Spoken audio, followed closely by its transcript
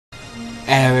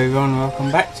Hello everyone,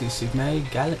 welcome back to Super Mario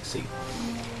Galaxy.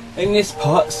 In this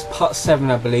part 7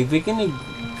 I believe, we're going to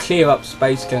clear up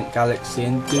Space Gunk Galaxy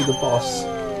and do the boss.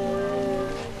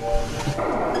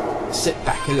 Sit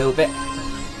back a little bit.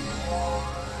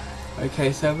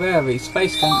 Okay, so where are we?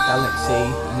 Space Gunk Galaxy,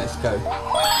 and let's go.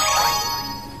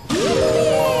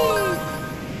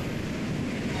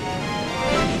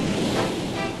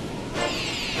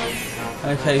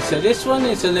 Okay, so this one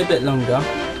is a little bit longer.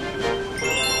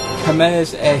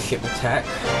 Kameha's airship attack.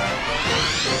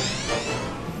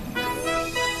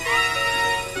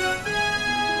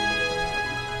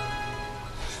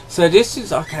 So this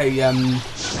is like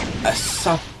a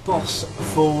sub boss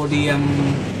for the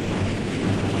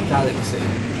Galaxy.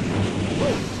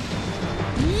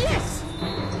 Yes.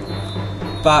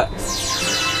 But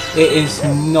it is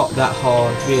not that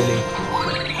hard, really.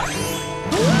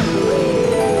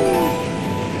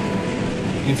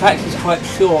 In fact, it's quite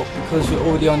short because you're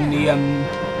already on the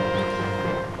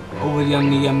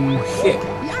ship.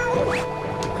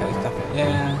 Okay, stuff it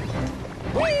there.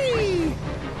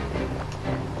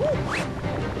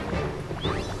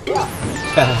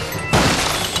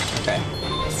 Okay,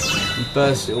 and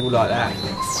burst it all like that.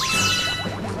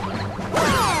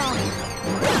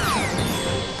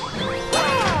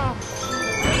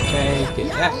 Okay, get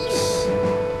that.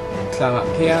 Climb up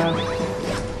here.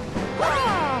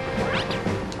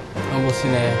 And what's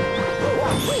in there?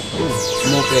 Ooh,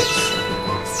 more bits.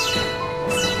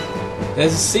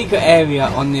 There's a secret area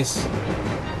on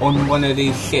one of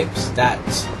these ships that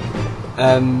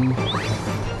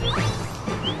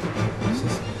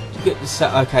get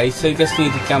the okay, so you just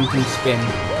need to jump and spin.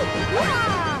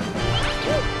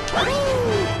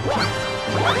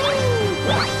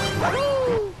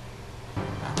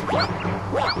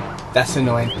 That's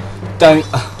annoying. Don't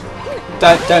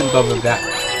bother with that.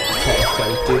 Okay, so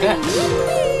do that.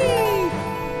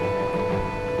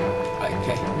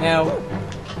 Okay, now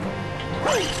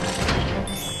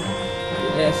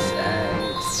this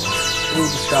and all the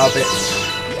star bits.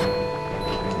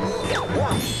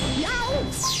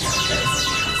 Okay.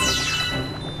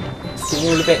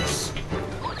 All the bits.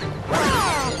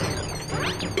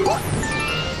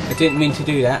 I didn't mean to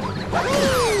do that.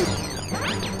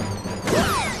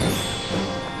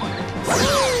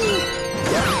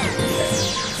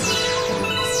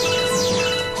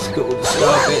 Got all the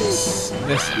star bits,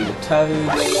 rescue the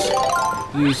toads,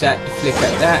 use that to flick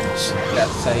at that,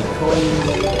 that's a coin,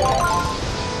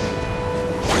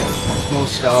 more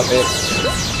star bits.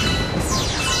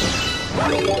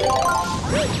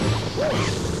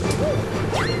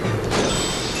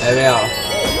 There we are.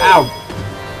 Ow!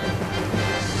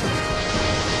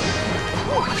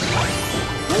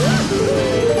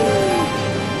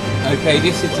 Okay,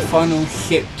 this is the final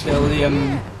ship till the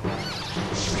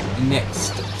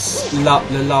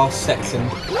the last section.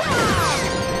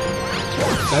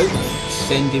 So,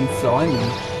 send him flying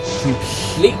and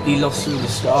completely lost all the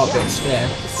star bits there.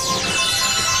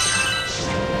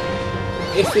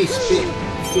 If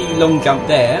we long jump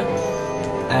there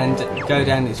and go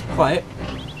down this pipe,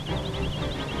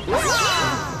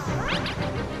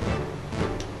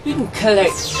 we can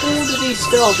collect all of these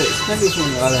star bits and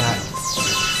everything like that.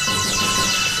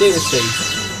 Seriously.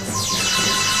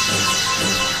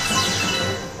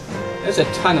 There's a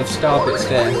ton of star bits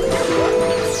there.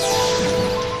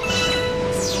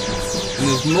 And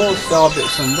there's more star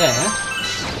bits on there.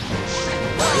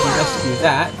 We can rescue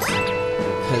that.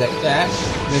 Collect that.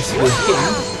 Rescue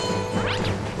him.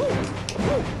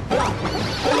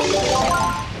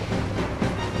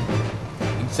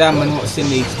 Examine what's in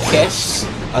these chests.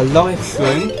 A life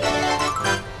room.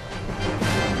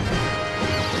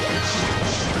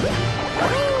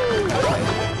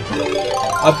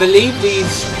 I believe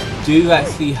these do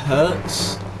actually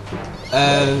hurt,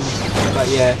 but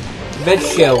yeah, red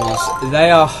shells,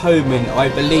 they are homing, I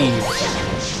believe.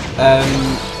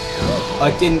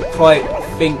 I didn't quite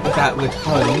think that would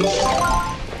home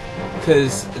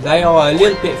because they are a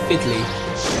little bit fiddly,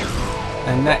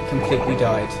 and that completely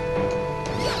died.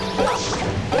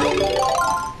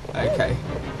 Okay,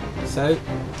 so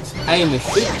let's aim and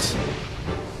shoot.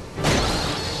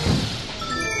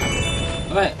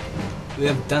 Right. We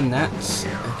have done that.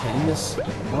 Okay, let's.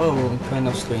 Oh, I'm going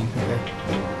off screen. Okay.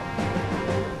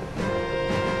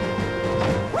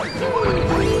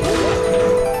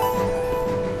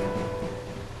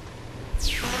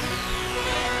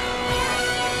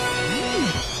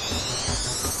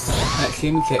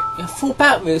 Actually, let me check. Yeah, full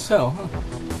battery as well, huh?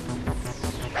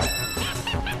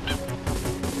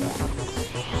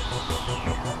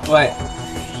 Right.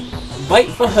 Wait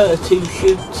for her to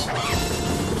shoot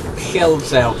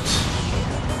shells out.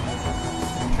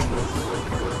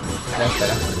 that's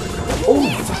better. Oh,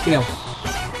 fucking hell.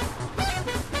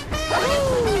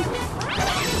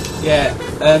 Yeah,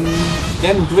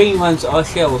 them green ones are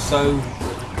shells, so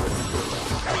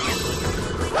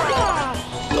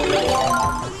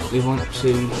we want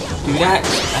to do that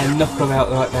and knock them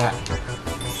out like that.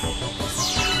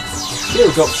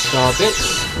 Still drop star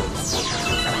bits,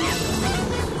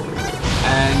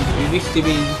 and we wish to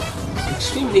be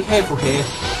extremely careful here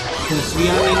because we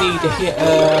only need to hit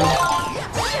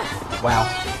wow.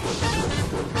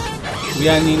 We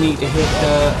only need to hit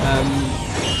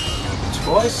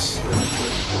twice.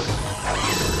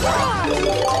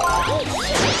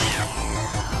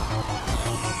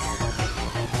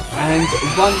 And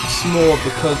once more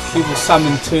because she will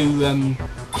summon two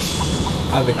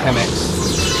other Kameks.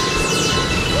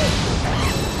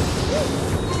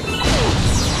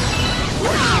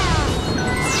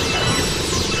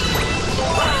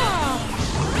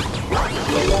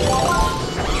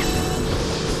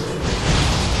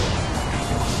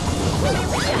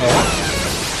 Yeah.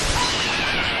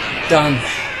 Done.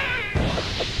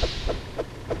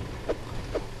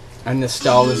 And the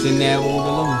star was in there all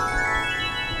along.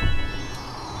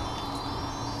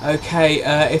 Okay,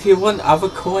 if you want other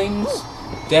coins,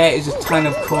 there is a ton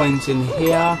of coins in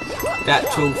here that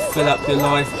will fill up your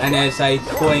life, and there's a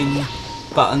coin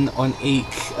button on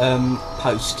each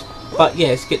post. But yeah,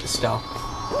 let's get the star.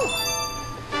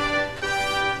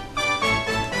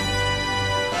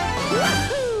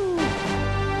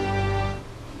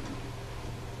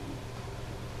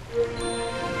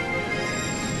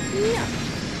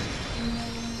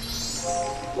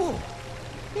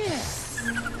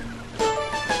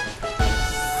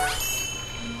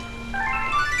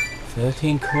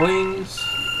 $13 coins,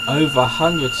 over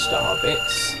 100 star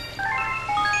bits.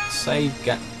 Save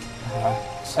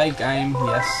game,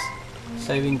 yes.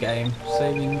 Saving game.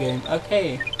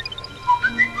 Okay.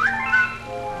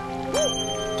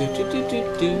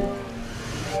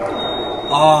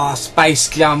 Ah, space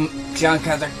junk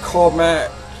as a comet.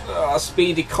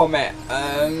 Speedy comet.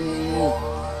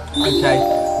 Okay,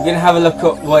 we're gonna have a look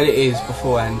at what it is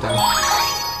beforehand though.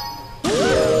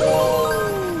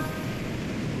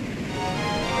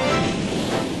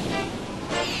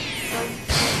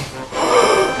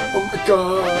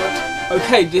 God.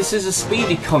 Okay, this is a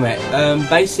speedy comet.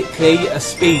 Basically a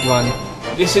speed run.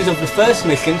 This is of the first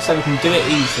mission, so we can do it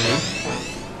easily.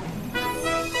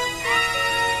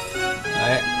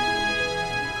 Right.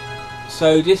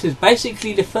 So this is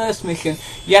basically the first mission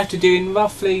you have to do in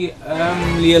roughly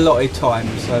the allotted time.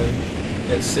 So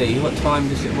let's see, what time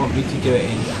does it want me to do it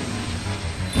in?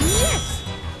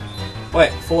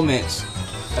 Wait, 4 minutes.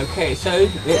 Okay, so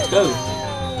let's go.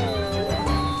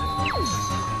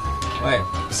 Right,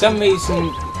 for some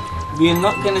reason we are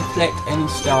not going to collect any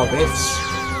star bits.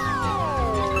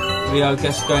 We are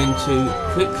just going to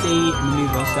quickly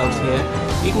maneuver ourselves here.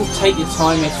 You can take your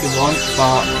time if you want,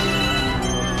 but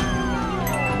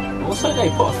also they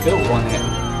put a filter on it.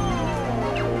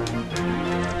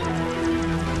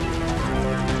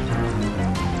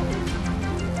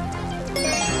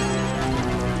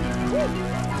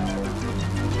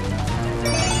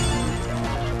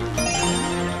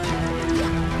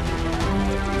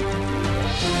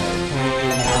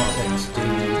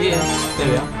 There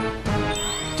we are.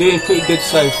 Doing pretty good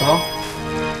so far.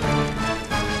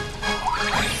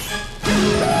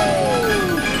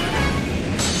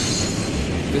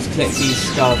 Just collect these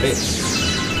star bits.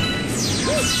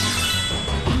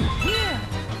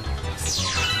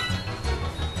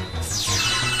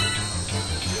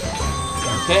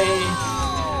 Okay.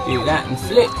 Do that and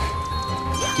flick.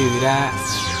 Do that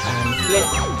and flick.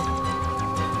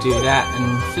 Do that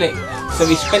and flick. So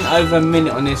we spent over a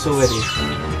minute on this already.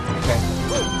 Okay.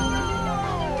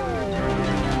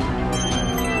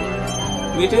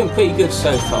 We're doing pretty good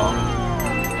so far.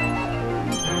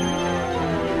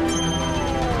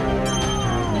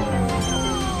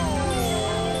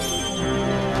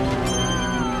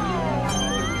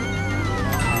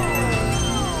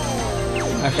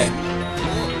 Okay.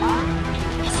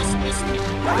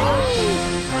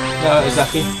 No, it was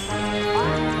lucky.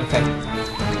 Okay.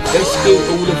 Let's do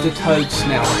all of the toads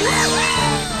now.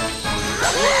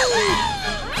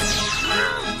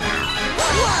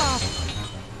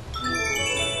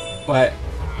 Right,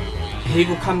 he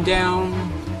will come down,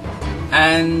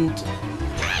 and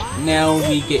now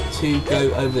we get to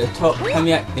go over the top. Come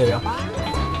here, there we are.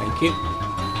 Thank you.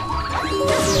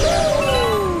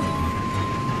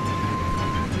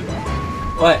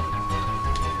 Right,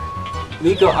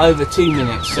 we got over 2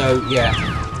 minutes, so yeah.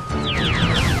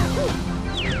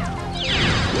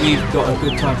 We've got a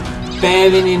good time.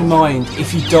 Bearing in mind,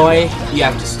 if you die, you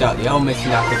have to start the whole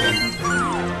mission up again.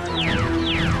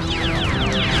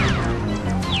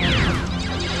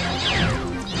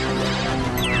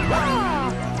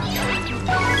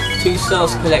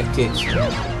 stars collected.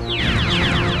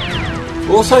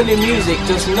 Also, the music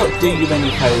does not do you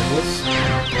any favours.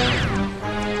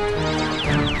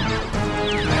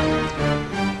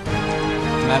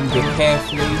 Remember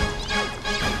carefully.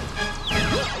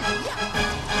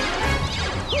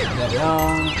 There we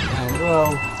are, and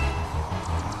well,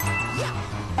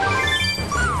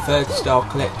 3rd star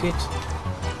collected.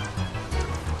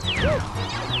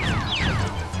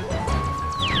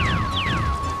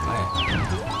 Right.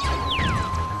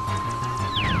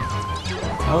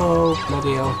 Oh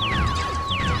bloody hell!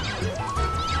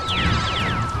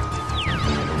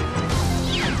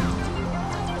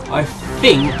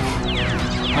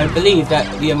 I believe that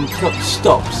the clock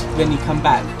stops when you come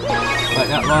back. Right,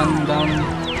 that one done.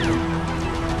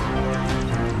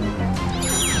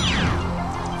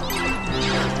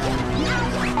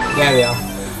 There we are.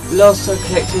 Last I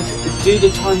collected, do the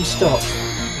time stop.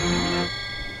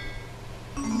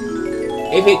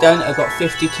 If it don't, I've got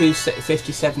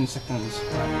 57 seconds.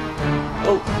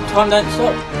 Oh, time don't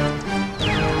stop.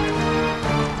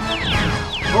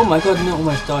 Oh my god, I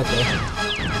almost died there.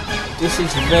 This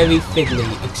is very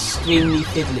fiddly, extremely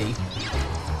fiddly.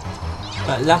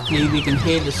 But luckily we can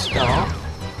hear the star.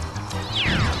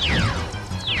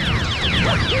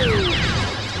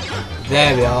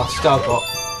 There we are, Starbot.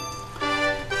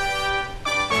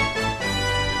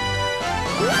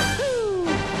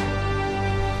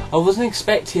 I wasn't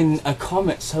expecting a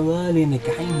comet so early in the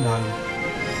game though.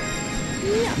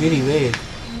 Really weird.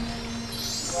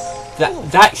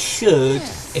 That should,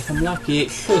 if I'm lucky,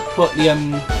 it should put the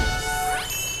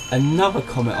another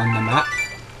comet on the map.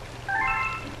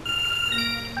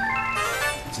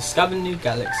 Discover new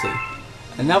galaxy.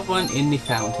 Another one in the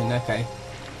fountain, okay.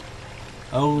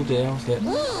 Oh dear, what's it?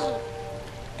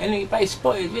 Enemy base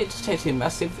spotted, we're detecting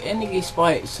massive enemy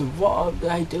spikes. What are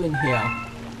they doing here?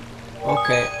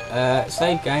 Okay,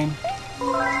 save game.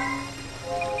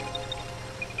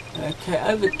 Okay,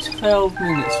 over 12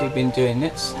 minutes we've been doing.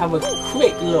 Let's have a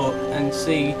quick look and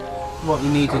see what we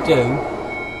need to do.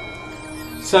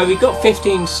 So we got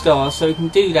 15 stars, so we can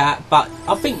do that. But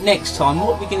I think next time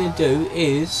what we're going to do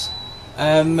is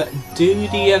do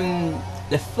the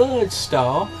 3rd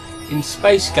star in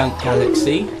Space Gunk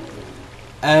Galaxy,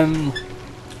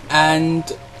 and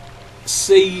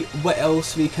see what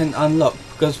else we can unlock,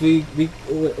 because we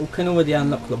can already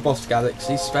unlock the boss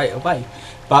galaxy straight away,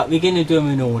 but we're going to do them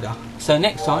in order. So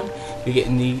next time we're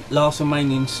getting the last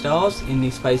remaining stars in the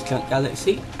Space Gunk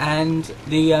Galaxy and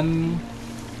the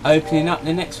opening up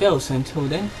the next field. So until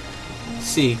then,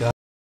 see you guys.